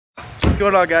What's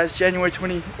going on, guys? January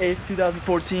 28th,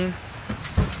 2014.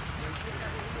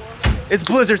 It's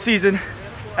blizzard season,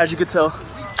 as you can tell. Hey,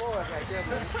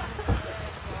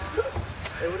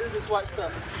 what is this white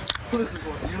stuff? What is this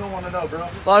for? You don't want to know, bro.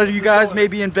 A lot of you guys may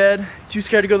be in bed, too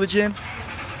scared to go to the gym.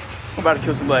 I'm about to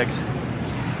kill some legs,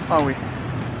 aren't we?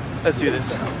 Let's do this.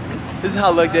 This is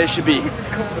how leg day should be.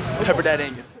 Pepper that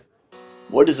Angus.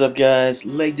 What is up, guys?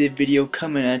 Leg day video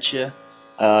coming at you.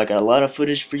 I got a lot of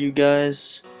footage for you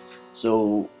guys.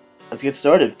 So let's get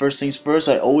started. First things first,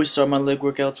 I always start my leg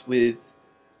workouts with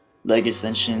leg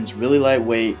extensions, really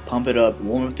lightweight, pump it up,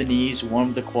 warm up the knees, warm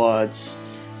up the quads,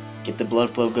 get the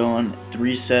blood flow going.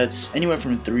 3 sets, anywhere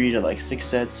from 3 to like 6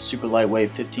 sets, super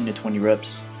lightweight, 15 to 20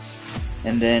 reps.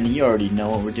 And then you already know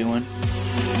what we're doing.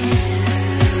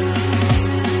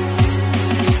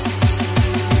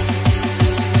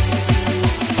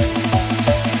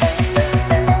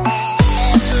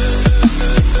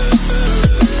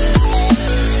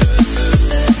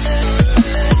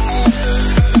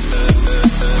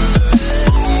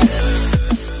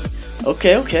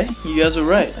 Okay, you guys are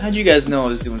right. How'd you guys know I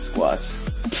was doing squats?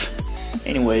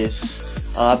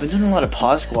 Anyways, I've been doing a lot of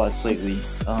pause squats lately,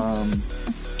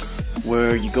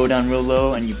 where you go down real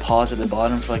low and you pause at the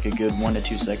bottom for like a good 1 to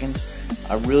 2 seconds.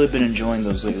 I've really been enjoying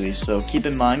those lately, so keep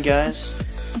in mind, guys,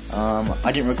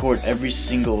 I didn't record every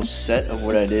single set of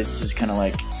what I did. This is kind of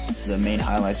like the main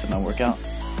highlights of my workout.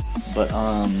 But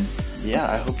yeah,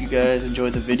 I hope you guys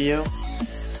enjoyed the video.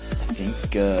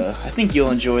 I think you'll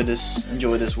enjoy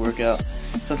this workout.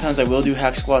 Sometimes I will do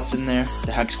hack squats in there,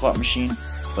 the hack squat machine,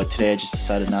 but today I just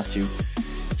decided not to.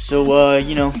 So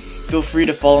you know, feel free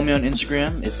to follow me on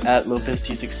Instagram. It's at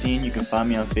LopezT16. You can find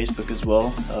me on Facebook as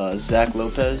well, Zach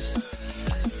Lopez.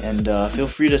 And feel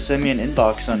free to send me an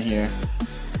inbox on here.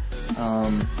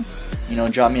 You know,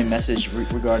 drop me a message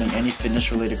regarding any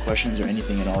fitness related questions or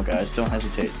anything at all, guys. Don't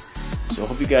hesitate. So I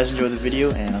hope you guys enjoy the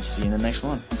video, and I'll see you in the next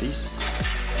one. Peace.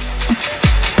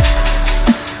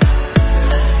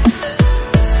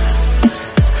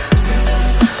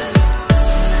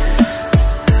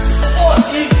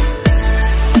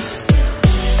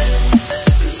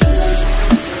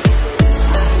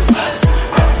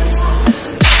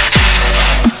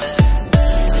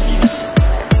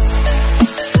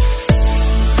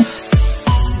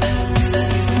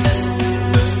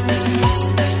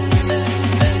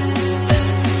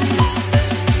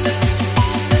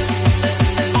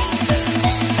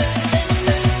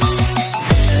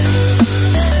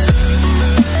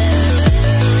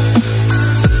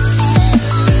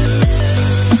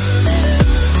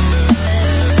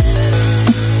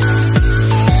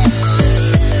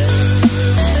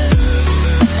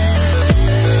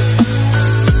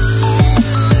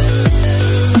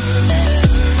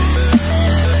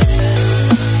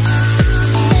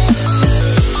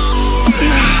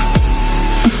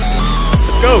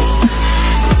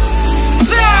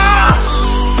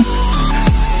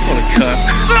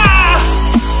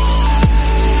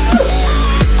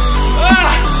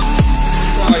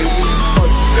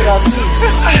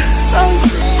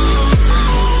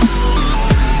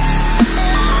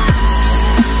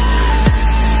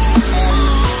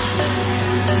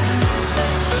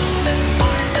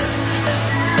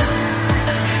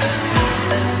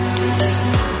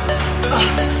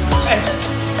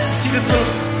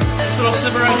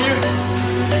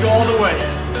 Go all the way.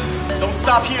 Don't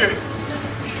stop here.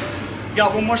 You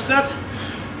got one more step?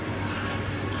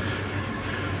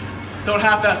 Don't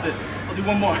half-ass it. I'll do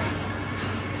one more.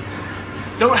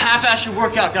 Don't half-ass your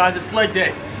workout, guys. It's leg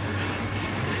day.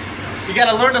 You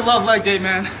gotta learn to love leg day,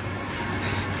 man.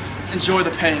 Enjoy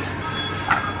the pain.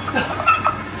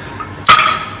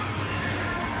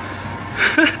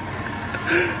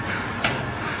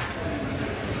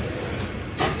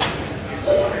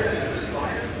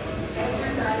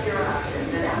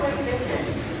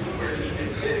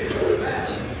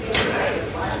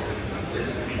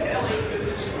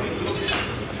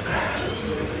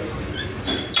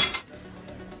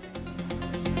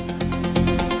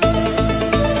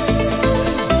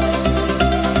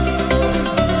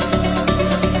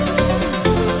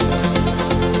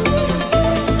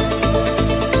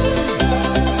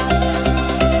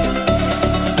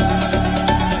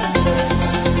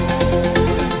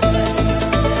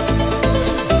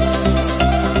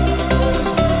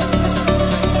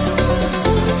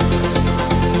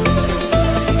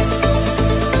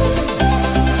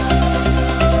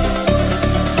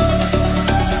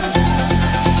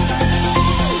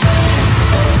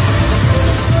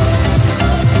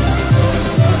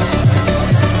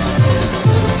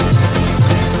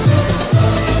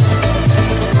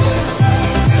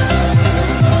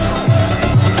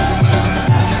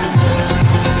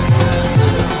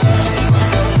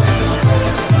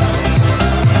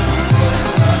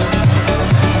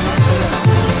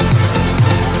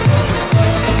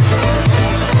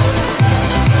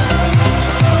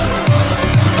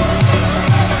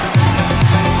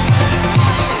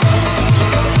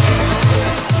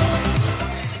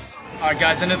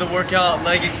 guys, end of the workout,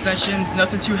 leg extensions,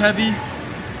 nothing too heavy.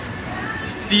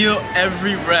 Feel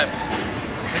every rep.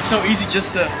 It's so easy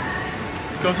just to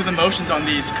go through the motions on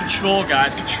these. Control,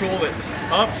 guys, control it.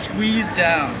 Up, squeeze,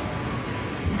 down.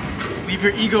 Leave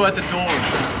your ego at the door.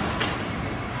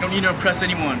 You don't need to impress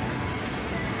anyone.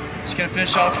 Just gonna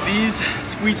finish off with these.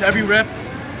 Squeeze every rep.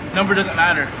 Number doesn't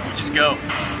matter, just go.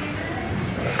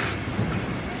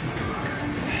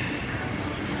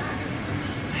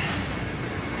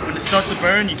 When it starts to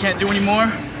burn, you can't do any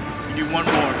more, you do one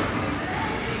more.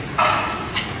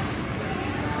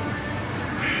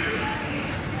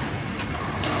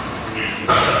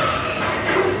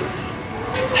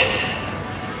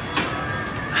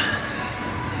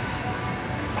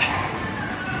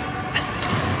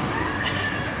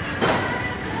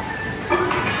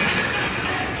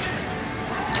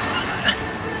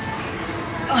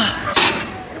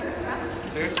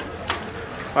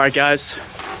 All right, guys.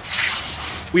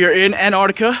 We are in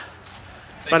Antarctica.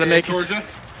 About to make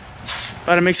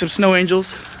some snow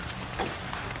angels.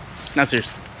 Not serious.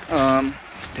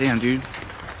 Damn, dude.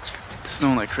 It's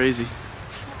snowing like crazy.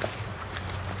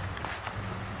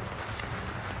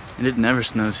 And it never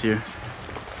snows here.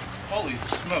 Holy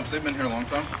smokes, they've been here a long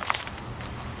time.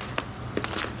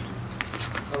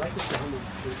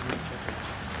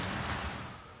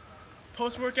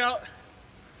 Post-workout,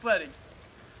 sledding.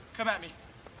 Come at me.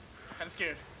 Kinda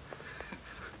scared.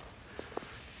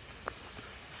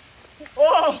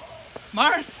 Oh!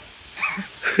 Martin!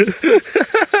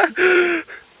 That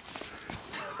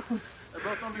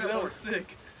was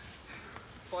sick.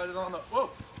 Slide it on the. Whoa!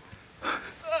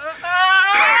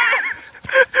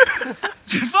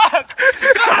 Fuck!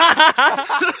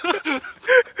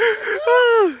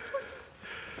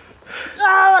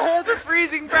 My hands are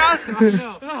freezing fast.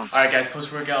 Alright, guys,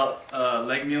 post-workout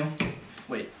leg meal.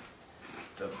 Wait.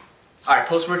 Alright,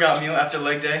 post-workout meal after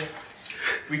leg day.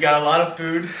 We got a lot of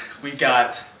food. We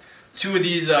got 2 of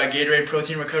these Gatorade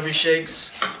protein recovery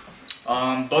shakes.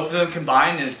 Both of them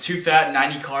combined is 2 fat,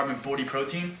 90 carb, and 40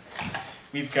 protein.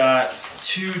 We've got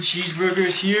 2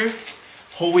 cheeseburgers here,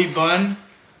 whole wheat bun,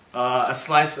 a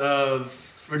slice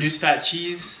of reduced fat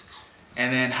cheese,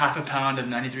 and then half a pound of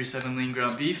 93.7 lean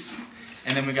ground beef.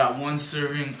 And then we got 1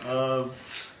 serving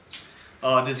of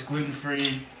this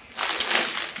gluten-free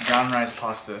brown rice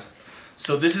pasta.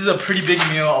 So this is a pretty big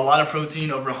meal, a lot of protein,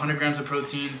 over 100 grams of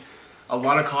protein, a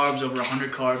lot of carbs, over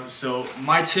 100 carbs. So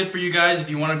my tip for you guys, if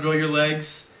you want to grow your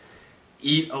legs,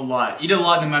 eat a lot. Eat a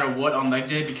lot no matter what on leg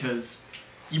day, because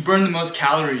you burn the most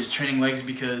calories training legs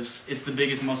because it's the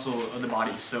biggest muscle of the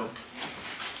body. So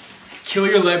kill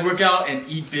your leg workout and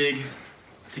eat big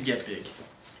to get big.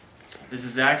 This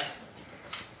is Zach.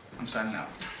 I'm signing out.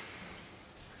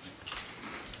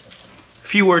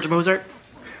 Few words, Mozart.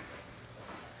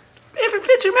 Favorite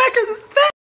picture macros is